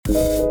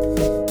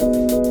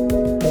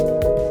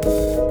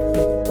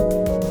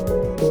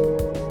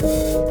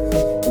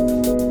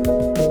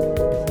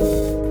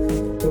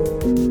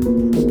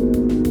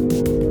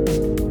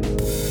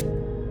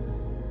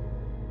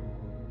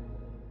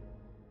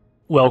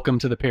Welcome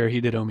to the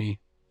Paraheditomy.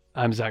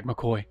 I'm Zach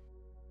McCoy.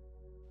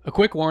 A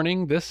quick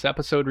warning, this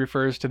episode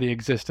refers to the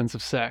existence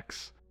of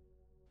sex.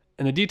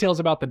 And the details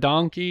about the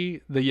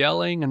donkey, the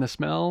yelling, and the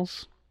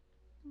smells,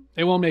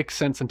 they won't make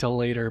sense until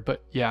later,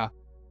 but yeah,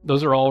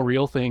 those are all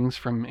real things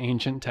from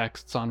ancient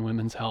texts on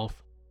women's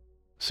health.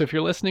 So if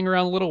you're listening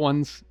around little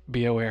ones,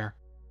 be aware.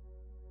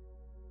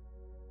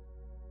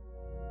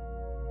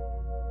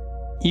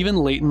 Even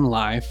late in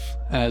life,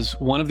 as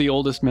one of the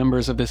oldest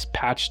members of this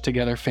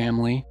patched-together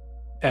family,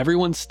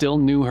 everyone still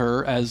knew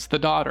her as the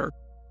daughter.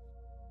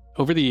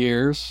 Over the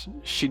years,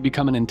 she'd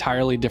become an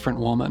entirely different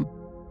woman.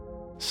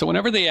 So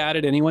whenever they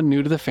added anyone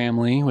new to the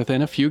family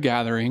within a few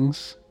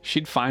gatherings,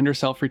 she'd find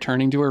herself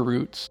returning to her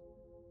roots,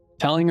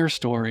 telling her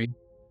story,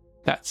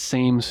 that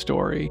same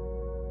story.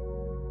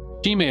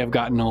 She may have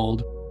gotten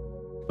old,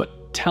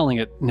 but telling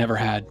it never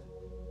had.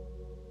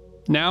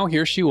 Now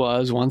here she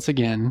was once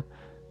again,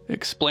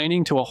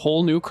 explaining to a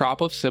whole new crop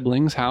of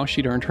siblings how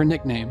she'd earned her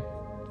nickname.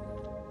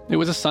 It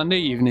was a Sunday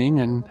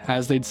evening, and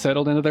as they'd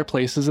settled into their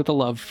places at the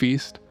love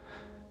feast,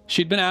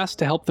 she'd been asked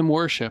to help them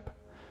worship,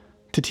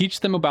 to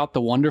teach them about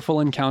the wonderful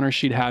encounter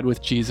she'd had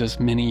with Jesus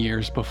many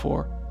years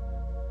before.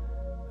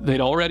 They'd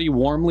already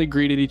warmly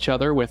greeted each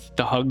other with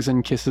the hugs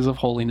and kisses of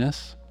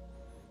holiness.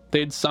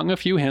 They'd sung a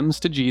few hymns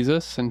to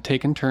Jesus and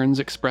taken turns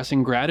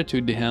expressing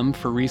gratitude to him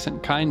for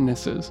recent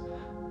kindnesses.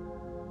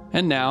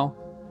 And now,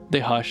 they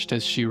hushed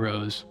as she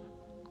rose.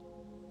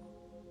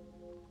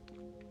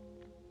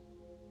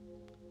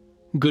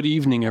 Good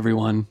evening,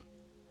 everyone.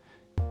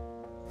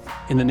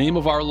 In the name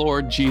of our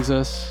Lord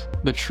Jesus,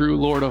 the true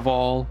Lord of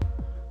all,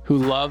 who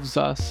loves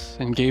us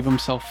and gave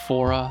himself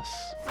for us,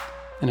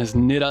 and has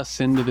knit us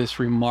into this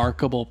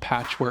remarkable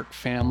patchwork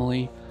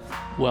family,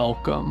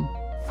 welcome.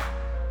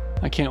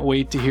 I can't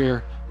wait to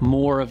hear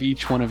more of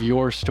each one of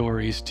your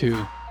stories,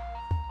 too.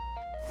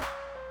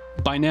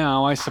 By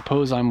now, I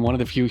suppose I'm one of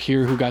the few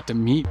here who got to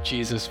meet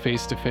Jesus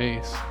face to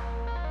face.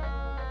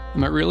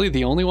 Am I really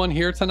the only one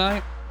here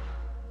tonight?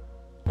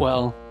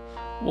 Well,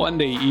 one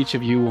day each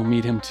of you will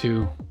meet him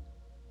too.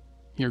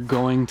 You're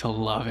going to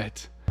love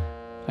it.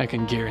 I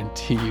can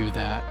guarantee you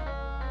that.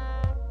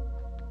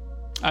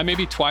 I may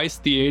be twice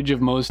the age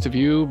of most of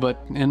you, but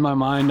in my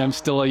mind, I'm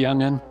still a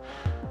youngin'.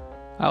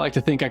 I like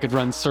to think I could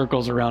run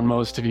circles around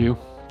most of you.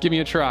 Give me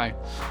a try.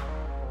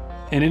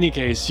 In any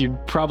case,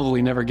 you'd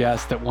probably never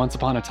guess that once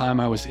upon a time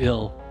I was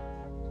ill,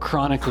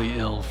 chronically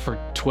ill, for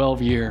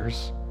 12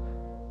 years.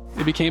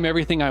 It became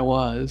everything I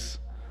was.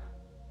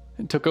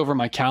 It took over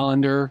my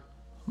calendar,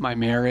 my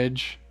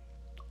marriage,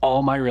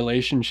 all my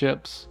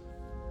relationships,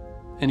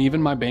 and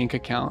even my bank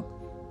account.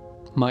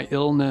 My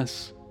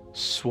illness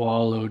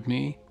swallowed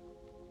me.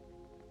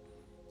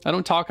 I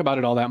don't talk about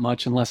it all that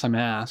much unless I'm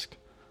asked.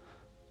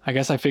 I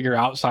guess I figure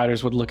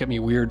outsiders would look at me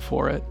weird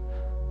for it.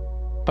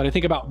 But I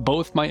think about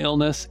both my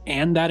illness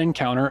and that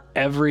encounter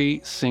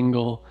every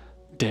single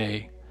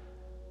day.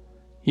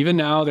 Even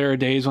now, there are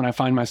days when I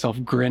find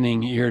myself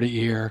grinning ear to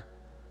ear,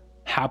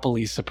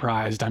 happily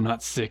surprised I'm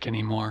not sick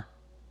anymore.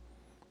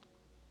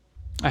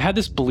 I had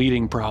this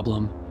bleeding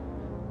problem.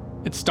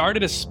 It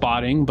started as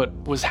spotting,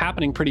 but was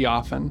happening pretty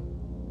often.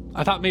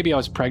 I thought maybe I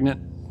was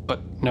pregnant,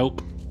 but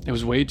nope, it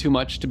was way too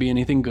much to be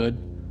anything good.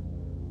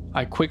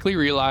 I quickly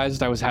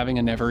realized I was having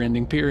a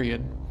never-ending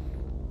period.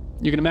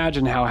 You can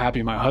imagine how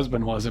happy my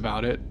husband was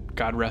about it,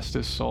 God rest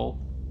his soul.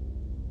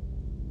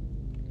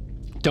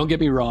 Don't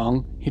get me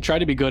wrong, he tried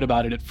to be good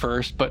about it at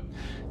first, but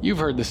you've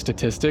heard the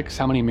statistics,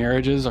 how many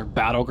marriages are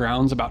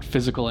battlegrounds about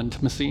physical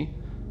intimacy.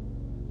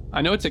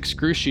 I know it's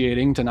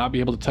excruciating to not be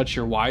able to touch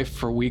your wife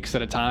for weeks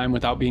at a time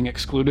without being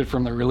excluded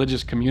from the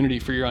religious community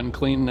for your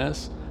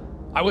uncleanness.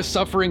 I was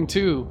suffering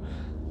too,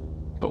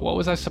 but what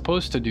was I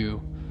supposed to do?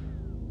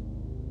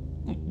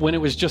 When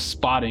it was just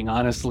spotting,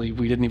 honestly,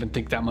 we didn't even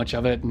think that much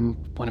of it and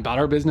went about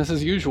our business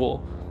as usual.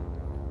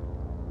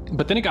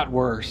 But then it got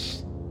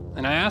worse.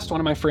 And I asked one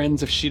of my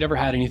friends if she'd ever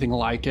had anything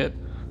like it.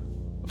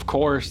 Of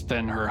course,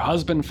 then her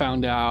husband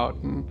found out,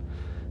 and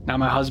now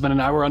my husband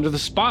and I were under the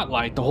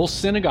spotlight, the whole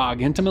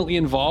synagogue intimately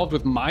involved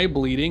with my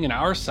bleeding and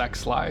our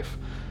sex life.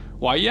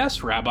 Why,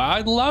 yes, Rabbi,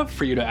 I'd love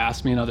for you to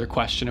ask me another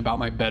question about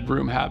my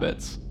bedroom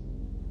habits.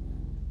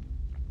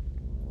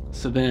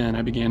 So then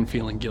I began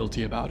feeling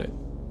guilty about it.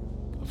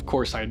 Of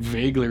course, I had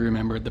vaguely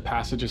remembered the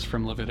passages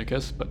from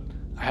Leviticus, but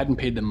I hadn't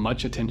paid them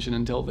much attention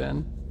until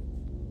then.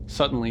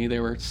 Suddenly, they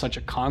were such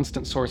a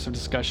constant source of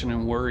discussion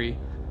and worry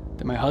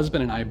that my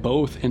husband and I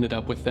both ended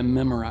up with them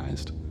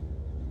memorized.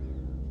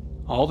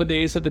 All the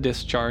days of the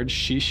discharge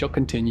she shall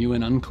continue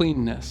in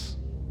uncleanness.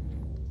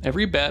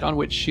 Every bed on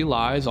which she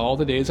lies all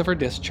the days of her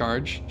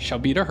discharge shall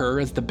be to her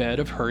as the bed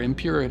of her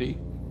impurity.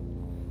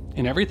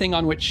 And everything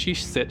on which she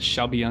sits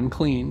shall be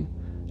unclean,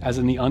 as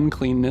in the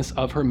uncleanness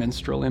of her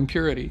menstrual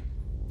impurity.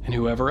 And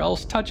whoever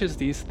else touches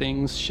these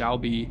things shall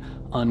be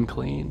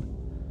unclean.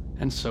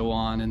 And so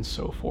on and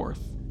so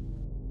forth.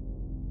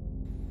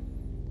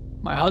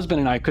 My husband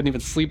and I couldn't even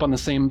sleep on the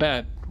same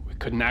bed. We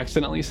couldn't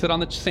accidentally sit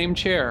on the same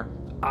chair.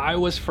 I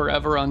was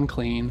forever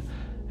unclean,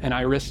 and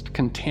I risked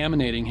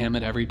contaminating him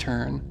at every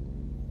turn.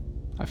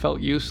 I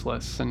felt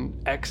useless,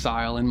 an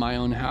exile in my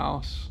own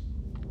house.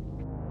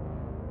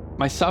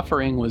 My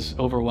suffering was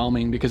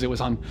overwhelming because it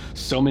was on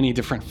so many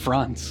different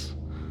fronts.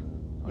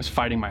 I was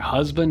fighting my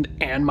husband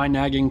and my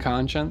nagging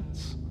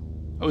conscience.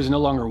 I was no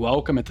longer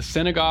welcome at the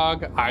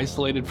synagogue,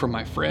 isolated from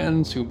my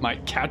friends who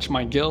might catch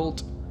my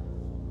guilt.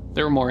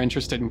 They were more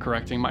interested in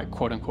correcting my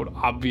quote-unquote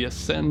obvious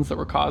sins that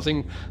were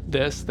causing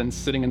this than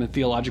sitting in the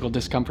theological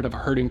discomfort of a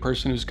hurting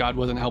person whose God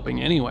wasn't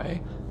helping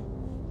anyway.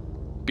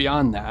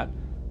 Beyond that,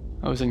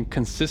 I was in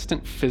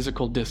consistent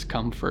physical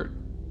discomfort,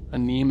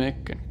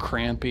 anemic and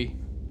crampy.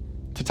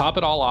 To top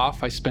it all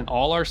off, I spent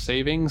all our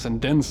savings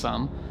and then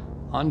some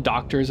on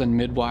doctors and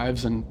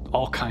midwives and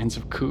all kinds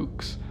of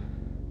kooks.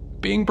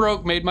 Being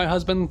broke made my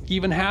husband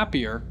even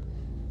happier.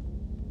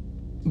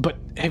 But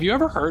have you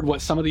ever heard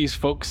what some of these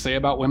folks say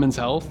about women's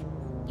health?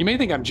 You may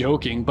think I'm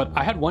joking, but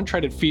I had one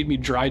try to feed me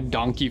dried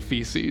donkey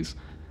feces.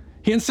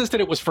 He insisted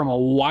it was from a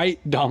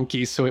white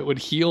donkey so it would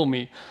heal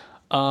me.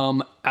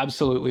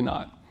 Absolutely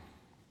not.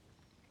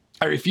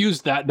 I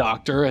refused that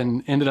doctor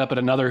and ended up at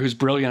another whose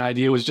brilliant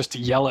idea was just to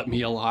yell at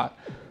me a lot.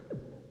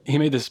 He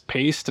made this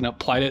paste and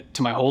applied it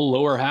to my whole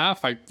lower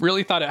half. I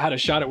really thought it had a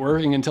shot at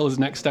working until his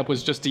next step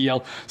was just to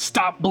yell,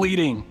 "Stop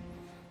bleeding!"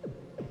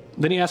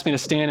 Then he asked me to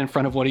stand in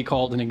front of what he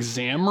called an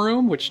exam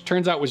room, which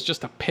turns out was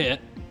just a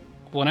pit.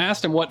 When I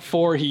asked him what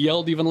for, he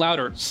yelled even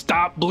louder,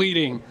 "Stop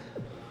bleeding!"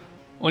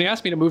 When he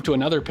asked me to move to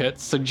another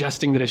pit,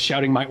 suggesting that his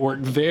shouting might work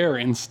there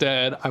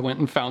instead, I went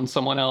and found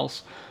someone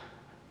else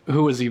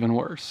who was even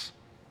worse.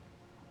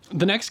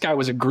 The next guy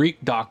was a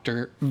Greek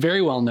doctor,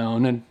 very well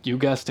known, and you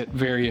guessed it,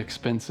 very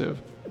expensive.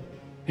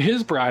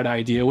 His bright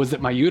idea was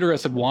that my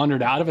uterus had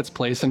wandered out of its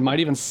place and might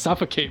even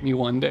suffocate me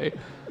one day.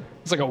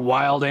 It's like a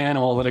wild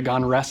animal that had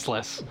gone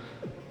restless.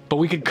 But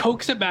we could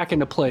coax it back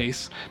into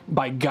place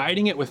by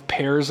guiding it with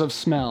pairs of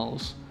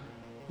smells.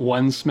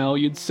 One smell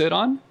you'd sit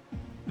on,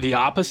 the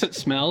opposite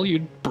smell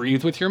you'd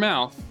breathe with your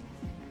mouth.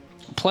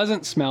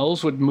 Pleasant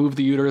smells would move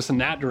the uterus in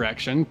that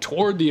direction,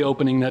 toward the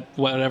opening that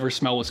whatever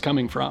smell was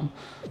coming from.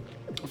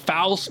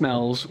 Foul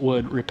smells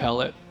would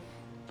repel it.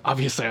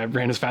 Obviously, I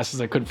ran as fast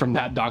as I could from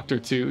that doctor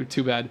too.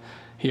 Too bad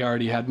he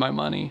already had my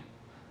money.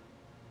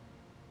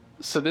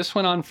 So this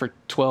went on for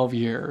 12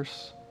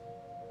 years.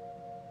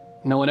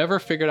 No one ever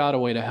figured out a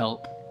way to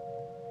help.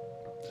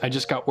 I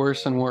just got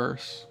worse and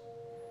worse.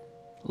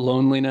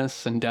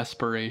 Loneliness and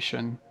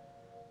desperation.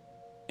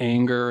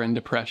 Anger and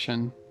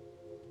depression.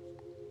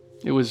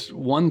 It was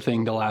one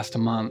thing to last a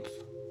month.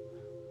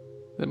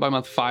 Then by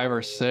month 5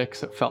 or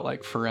 6, it felt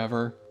like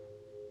forever.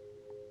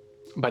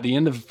 By the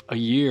end of a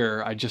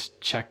year, I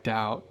just checked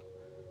out.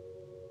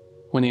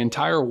 When the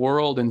entire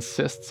world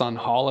insists on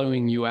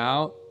hollowing you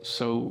out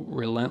so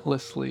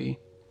relentlessly,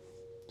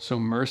 so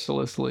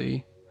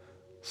mercilessly,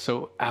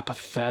 so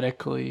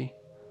apathetically,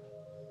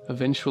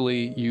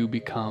 eventually you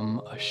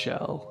become a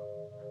shell.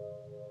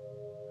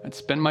 I'd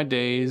spend my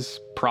days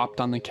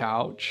propped on the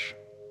couch,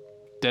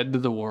 dead to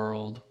the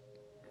world,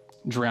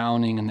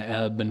 drowning in the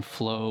ebb and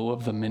flow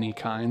of the many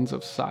kinds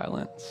of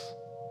silence.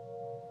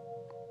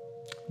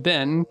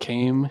 Then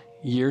came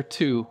year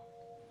 2,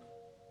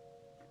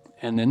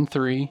 and then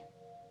 3,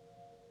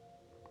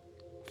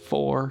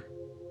 4,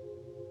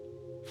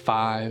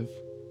 5,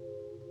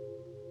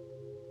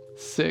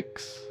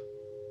 6,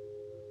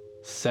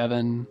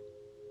 7,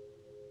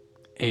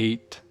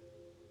 8,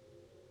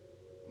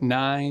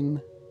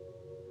 9,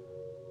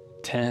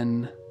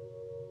 10,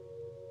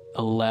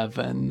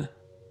 11,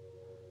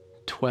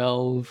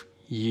 12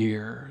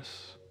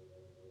 years.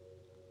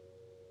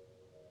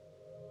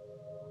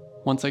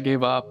 Once I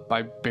gave up,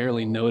 I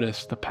barely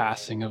noticed the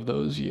passing of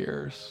those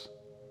years.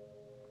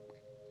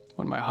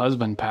 When my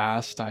husband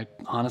passed, I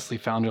honestly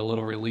found it a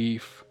little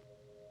relief.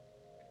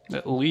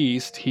 At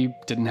least he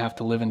didn't have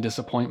to live in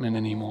disappointment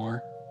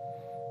anymore.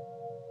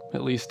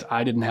 At least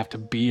I didn't have to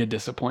be a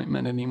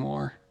disappointment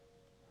anymore.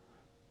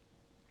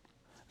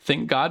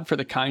 Thank God for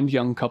the kind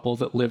young couple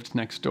that lived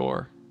next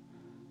door.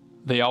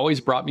 They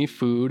always brought me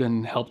food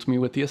and helped me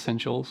with the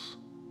essentials.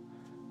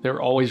 They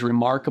were always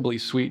remarkably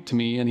sweet to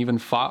me and even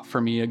fought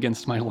for me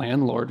against my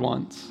landlord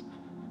once.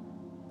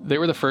 They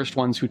were the first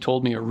ones who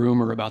told me a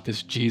rumor about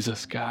this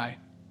Jesus guy.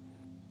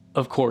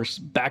 Of course,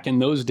 back in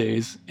those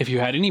days, if you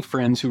had any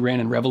friends who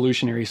ran in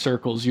revolutionary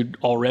circles, you'd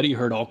already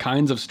heard all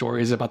kinds of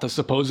stories about the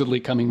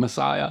supposedly coming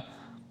Messiah.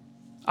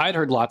 I'd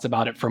heard lots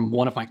about it from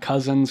one of my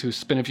cousins who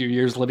spent a few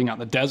years living out in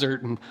the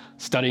desert and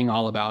studying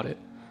all about it.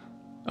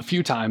 A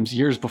few times,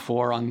 years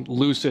before, on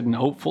lucid and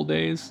hopeful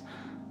days,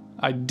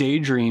 I'd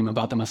daydream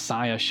about the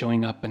Messiah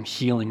showing up and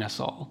healing us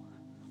all.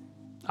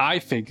 I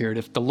figured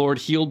if the Lord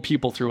healed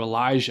people through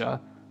Elijah,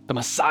 the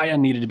Messiah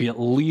needed to be at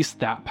least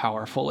that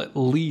powerful, at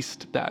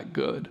least that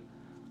good.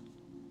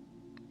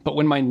 But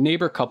when my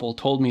neighbor couple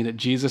told me that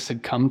Jesus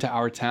had come to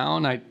our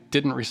town, I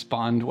didn't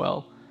respond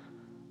well.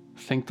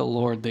 Thank the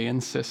Lord they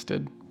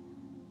insisted.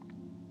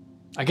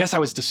 I guess I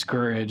was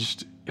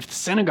discouraged. If the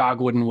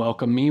synagogue wouldn't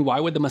welcome me, why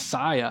would the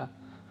Messiah?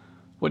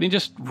 Wouldn't he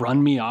just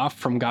run me off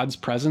from God's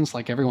presence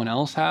like everyone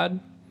else had?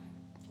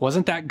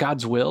 Wasn't that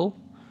God's will?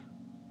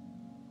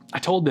 I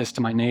told this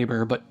to my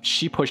neighbor, but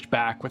she pushed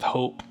back with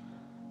hope,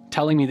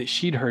 telling me that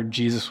she'd heard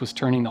Jesus was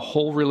turning the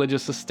whole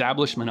religious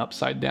establishment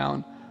upside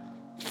down,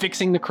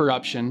 fixing the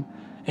corruption,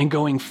 and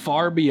going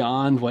far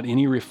beyond what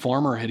any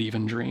reformer had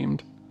even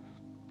dreamed.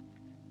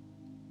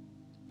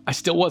 I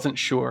still wasn't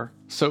sure,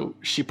 so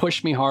she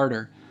pushed me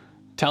harder,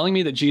 telling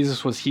me that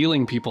Jesus was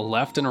healing people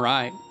left and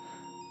right.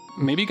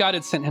 Maybe God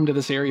had sent him to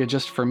this area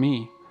just for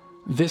me.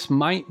 This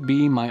might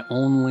be my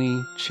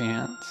only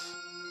chance.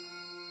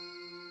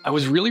 I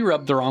was really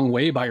rubbed the wrong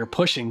way by her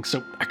pushing,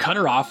 so I cut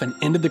her off and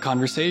ended the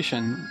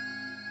conversation.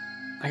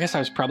 I guess I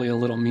was probably a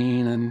little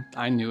mean, and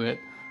I knew it.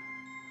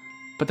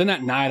 But then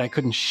that night, I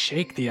couldn't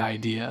shake the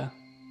idea.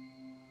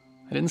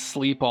 I didn't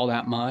sleep all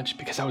that much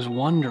because I was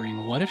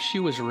wondering, what if she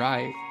was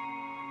right?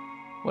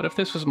 What if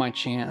this was my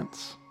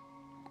chance?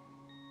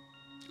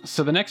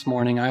 So the next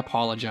morning, I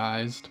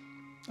apologized.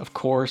 Of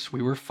course,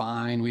 we were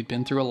fine. We'd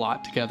been through a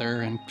lot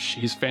together, and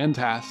she's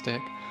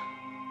fantastic.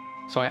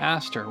 So I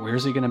asked her,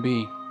 where's he going to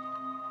be?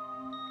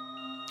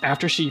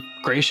 After she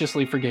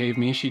graciously forgave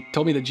me, she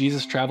told me that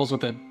Jesus travels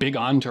with a big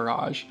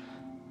entourage.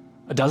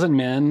 12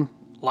 men,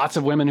 lots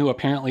of women who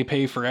apparently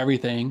pay for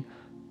everything.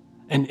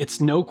 And it's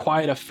no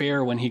quiet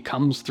affair when he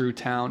comes through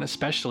town,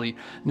 especially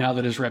now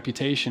that his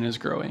reputation is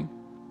growing.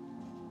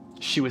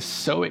 She was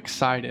so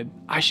excited.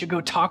 I should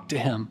go talk to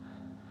him.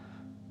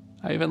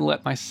 I even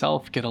let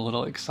myself get a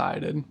little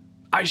excited.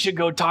 I should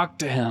go talk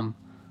to him.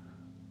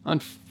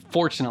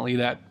 Unfortunately,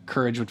 that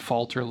courage would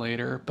falter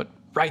later, but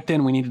right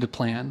then we needed a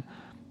plan.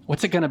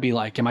 What's it going to be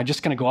like? Am I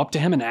just going to go up to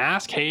him and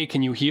ask, hey,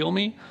 can you heal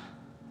me?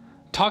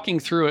 Talking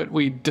through it,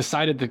 we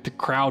decided that the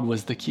crowd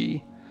was the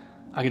key.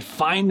 I could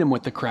find him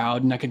with the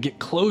crowd, and I could get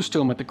close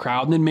to him with the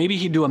crowd, and then maybe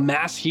he'd do a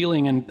mass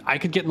healing and I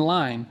could get in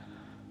line.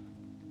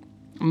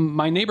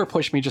 My neighbor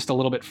pushed me just a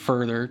little bit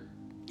further.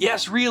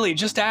 Yes, really,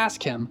 just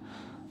ask him.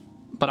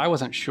 But I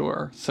wasn't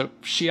sure, so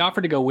she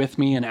offered to go with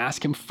me and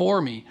ask him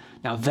for me.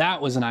 Now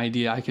that was an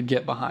idea I could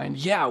get behind.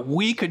 Yeah,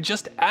 we could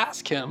just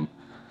ask him.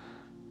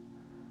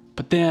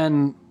 But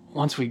then,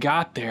 once we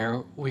got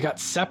there, we got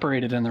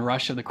separated in the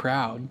rush of the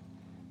crowd.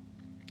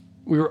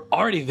 We were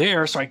already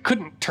there, so I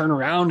couldn't turn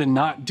around and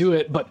not do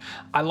it, but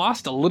I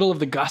lost a little of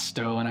the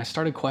gusto and I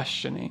started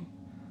questioning.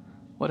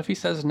 What if he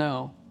says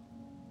no?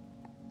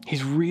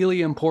 He's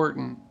really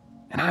important,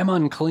 and I'm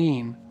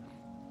unclean.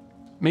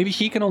 Maybe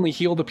he can only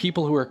heal the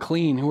people who are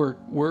clean, who are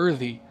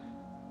worthy.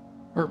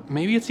 Or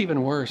maybe it's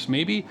even worse.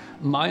 Maybe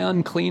my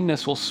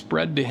uncleanness will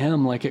spread to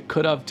him like it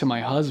could have to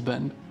my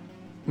husband.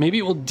 Maybe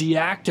it will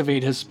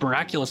deactivate his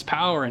miraculous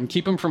power and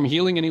keep him from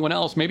healing anyone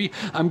else. Maybe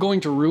I'm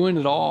going to ruin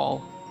it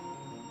all.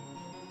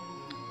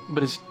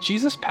 But as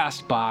Jesus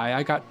passed by,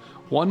 I got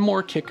one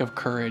more kick of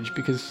courage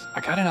because I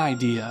got an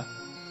idea.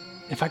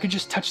 If I could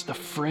just touch the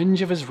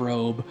fringe of his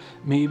robe,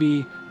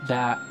 maybe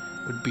that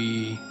would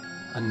be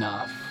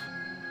enough.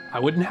 I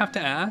wouldn't have to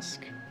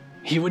ask.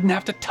 He wouldn't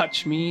have to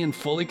touch me and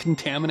fully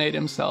contaminate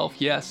himself.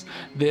 Yes,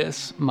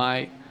 this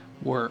might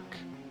work.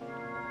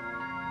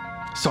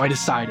 So I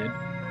decided,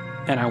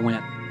 and I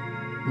went.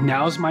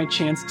 Now's my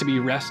chance to be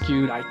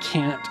rescued. I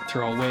can't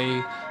throw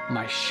away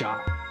my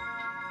shot.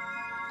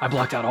 I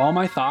blocked out all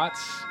my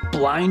thoughts,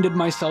 blinded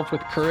myself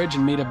with courage,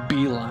 and made a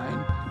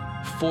beeline.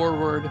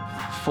 Forward,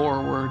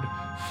 forward,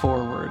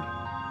 forward.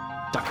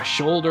 Duck a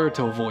shoulder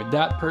to avoid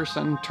that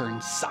person,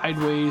 turn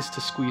sideways to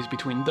squeeze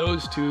between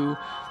those two,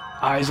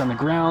 eyes on the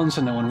ground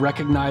so no one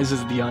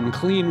recognizes the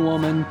unclean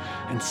woman,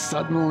 and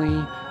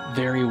suddenly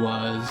there he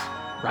was,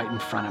 right in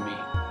front of me.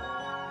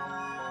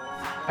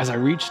 As I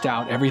reached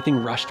out,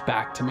 everything rushed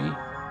back to me.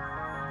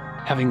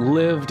 Having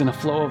lived in a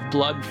flow of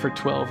blood for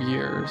 12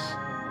 years,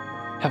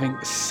 having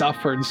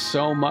suffered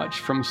so much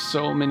from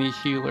so many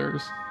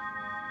healers,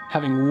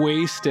 having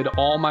wasted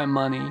all my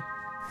money,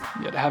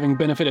 yet having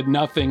benefited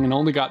nothing and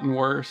only gotten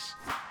worse,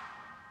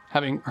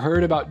 having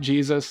heard about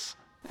Jesus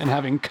and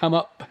having come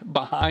up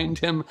behind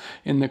him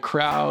in the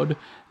crowd,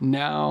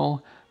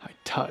 now I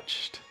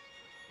touched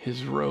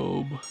his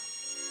robe.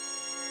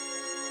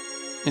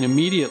 And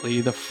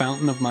immediately the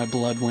fountain of my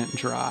blood went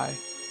dry.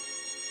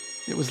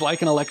 It was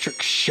like an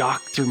electric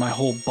shock through my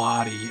whole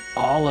body.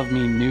 All of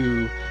me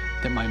knew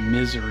that my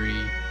misery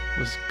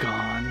was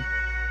gone.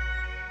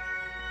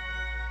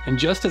 And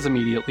just as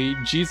immediately,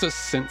 Jesus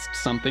sensed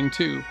something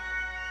too,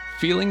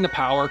 feeling the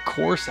power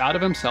course out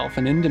of himself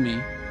and into me.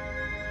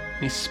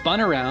 And he spun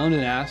around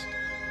and asked,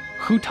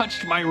 "Who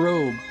touched my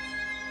robe?"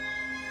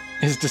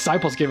 His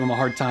disciples gave him a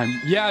hard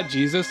time. "Yeah,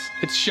 Jesus,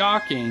 it's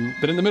shocking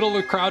that in the middle of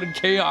the crowded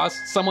chaos,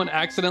 someone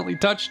accidentally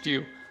touched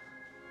you."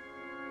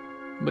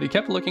 But he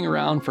kept looking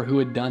around for who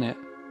had done it.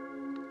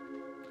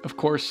 Of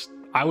course,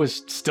 I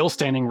was still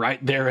standing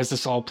right there as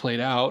this all played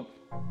out.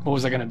 What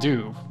was I going to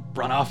do?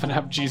 Run off and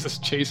have Jesus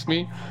chase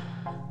me?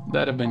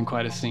 That'd have been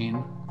quite a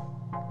scene.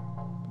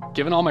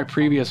 Given all my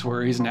previous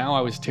worries, now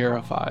I was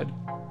terrified.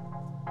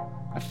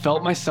 I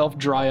felt myself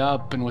dry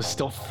up and was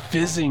still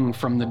fizzing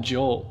from the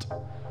jolt.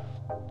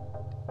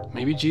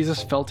 Maybe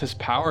Jesus felt his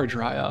power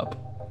dry up.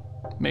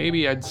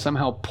 Maybe I'd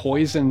somehow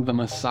poisoned the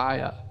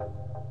Messiah.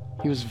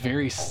 He was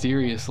very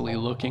seriously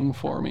looking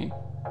for me.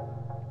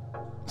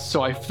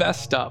 So I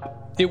fessed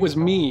up. It was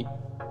me.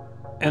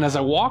 And as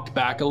I walked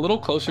back a little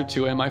closer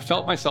to him, I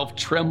felt myself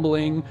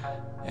trembling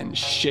and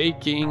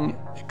shaking,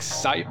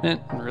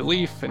 excitement and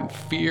relief and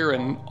fear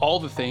and all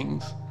the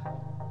things.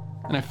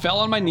 And I fell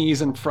on my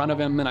knees in front of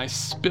him and I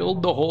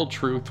spilled the whole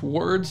truth,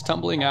 words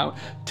tumbling out,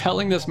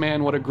 telling this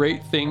man what a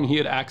great thing he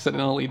had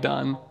accidentally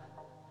done.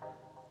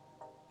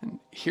 And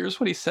here's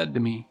what he said to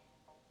me.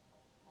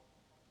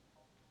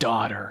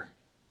 Daughter,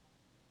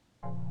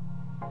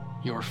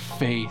 your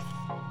faith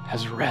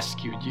has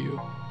rescued you.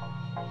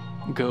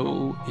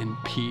 Go in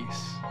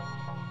peace.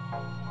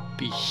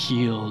 Be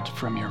healed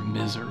from your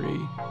misery.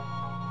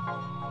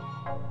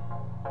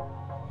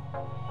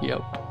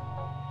 Yep.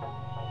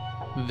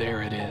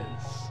 There it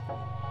is.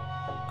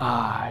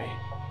 I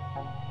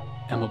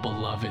am a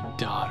beloved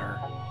daughter.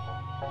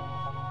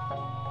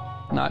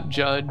 Not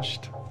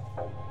judged,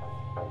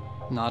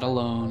 not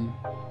alone,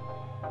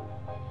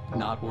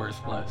 not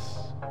worthless,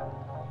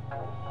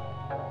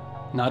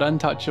 not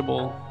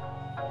untouchable,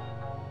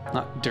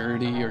 not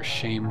dirty or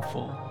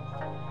shameful.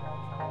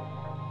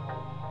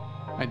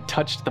 I'd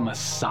touched the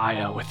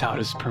Messiah without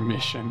his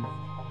permission,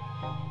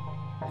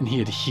 and he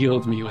had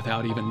healed me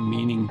without even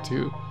meaning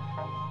to.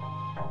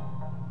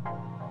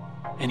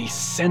 And he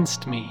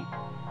sensed me.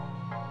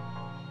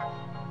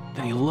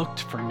 Then he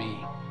looked for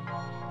me.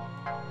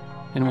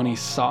 And when he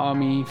saw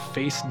me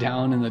face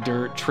down in the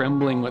dirt,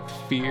 trembling with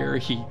fear,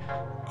 he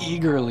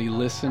eagerly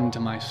listened to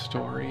my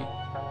story.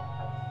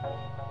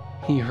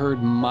 He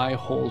heard my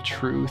whole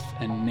truth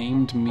and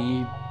named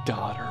me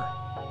daughter.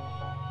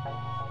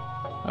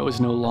 I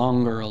was no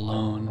longer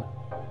alone.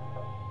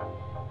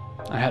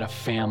 I had a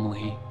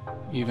family,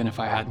 even if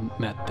I hadn't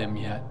met them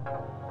yet.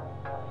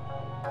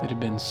 It had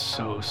been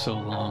so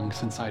long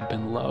since I'd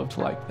been loved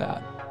like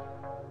that.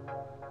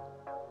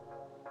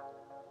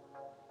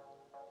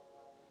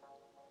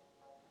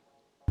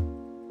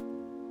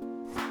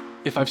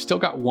 If I've still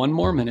got one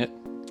more minute,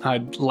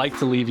 I'd like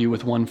to leave you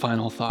with one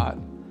final thought.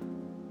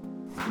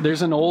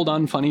 There's an old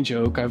unfunny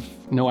joke, I've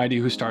no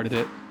idea who started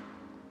it,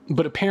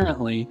 but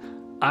apparently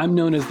I'm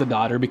known as the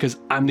daughter because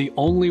I'm the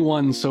only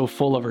one so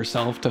full of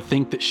herself to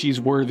think that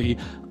she's worthy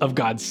of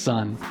God's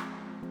son.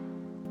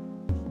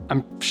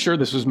 I'm sure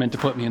this was meant to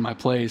put me in my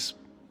place,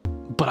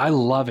 but I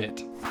love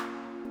it.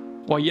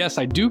 While yes,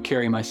 I do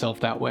carry myself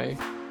that way.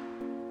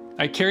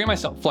 I carry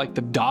myself like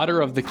the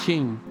daughter of the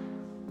king.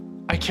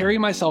 I carry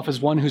myself as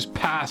one who's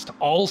past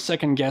all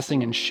second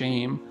guessing and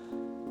shame.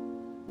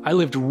 I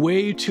lived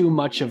way too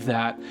much of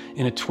that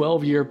in a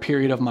 12-year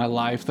period of my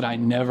life that I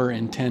never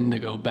intend to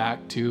go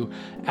back to.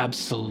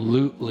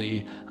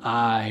 Absolutely,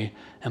 I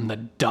am the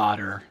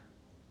daughter.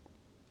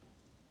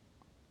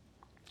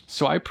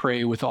 So I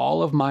pray with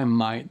all of my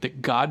might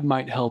that God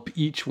might help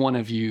each one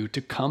of you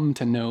to come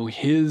to know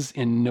his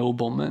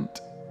ennoblement.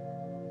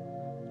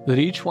 That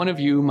each one of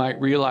you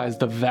might realize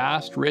the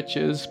vast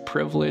riches,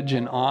 privilege,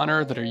 and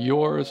honor that are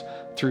yours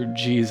through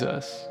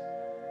Jesus,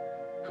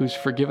 who's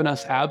forgiven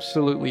us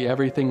absolutely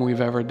everything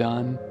we've ever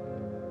done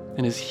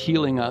and is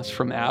healing us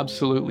from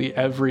absolutely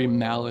every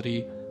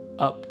malady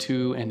up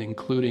to and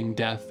including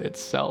death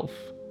itself.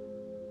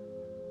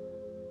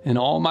 In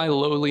all my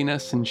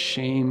lowliness and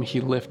shame, he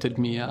lifted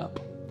me up.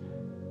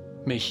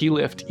 May he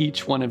lift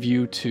each one of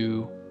you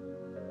too,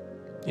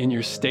 in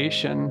your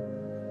station,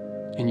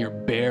 in your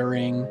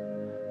bearing,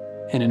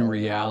 and in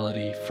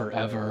reality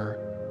forever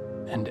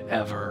and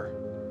ever.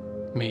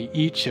 May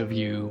each of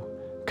you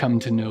come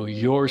to know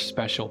your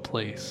special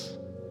place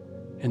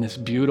in this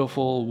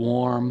beautiful,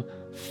 warm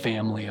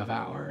family of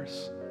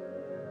ours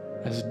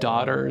as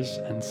daughters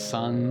and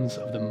sons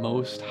of the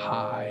Most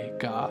High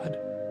God.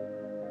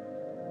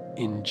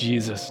 In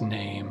Jesus'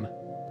 name,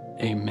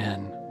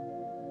 amen.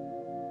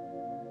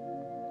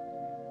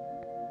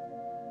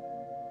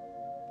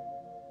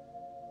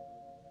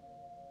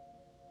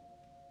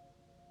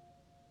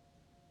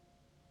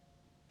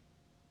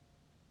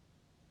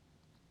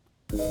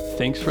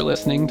 Thanks for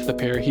listening to The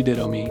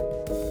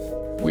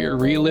Parahedidomi. We are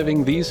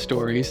reliving these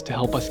stories to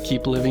help us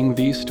keep living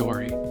the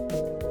story.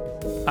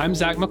 I'm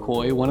Zach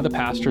McCoy, one of the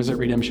pastors at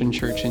Redemption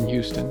Church in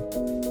Houston,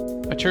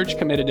 a church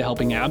committed to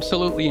helping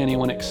absolutely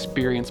anyone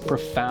experience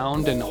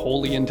profound and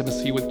holy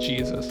intimacy with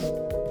Jesus.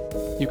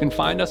 You can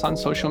find us on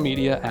social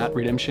media at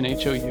Redemption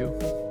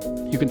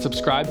HOU. You can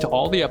subscribe to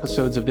all the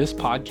episodes of this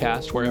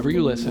podcast wherever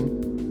you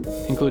listen,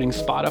 including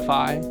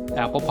Spotify,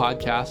 Apple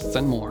Podcasts,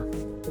 and more.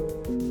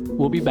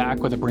 We'll be back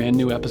with a brand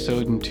new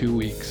episode in 2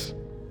 weeks.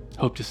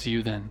 Hope to see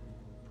you then.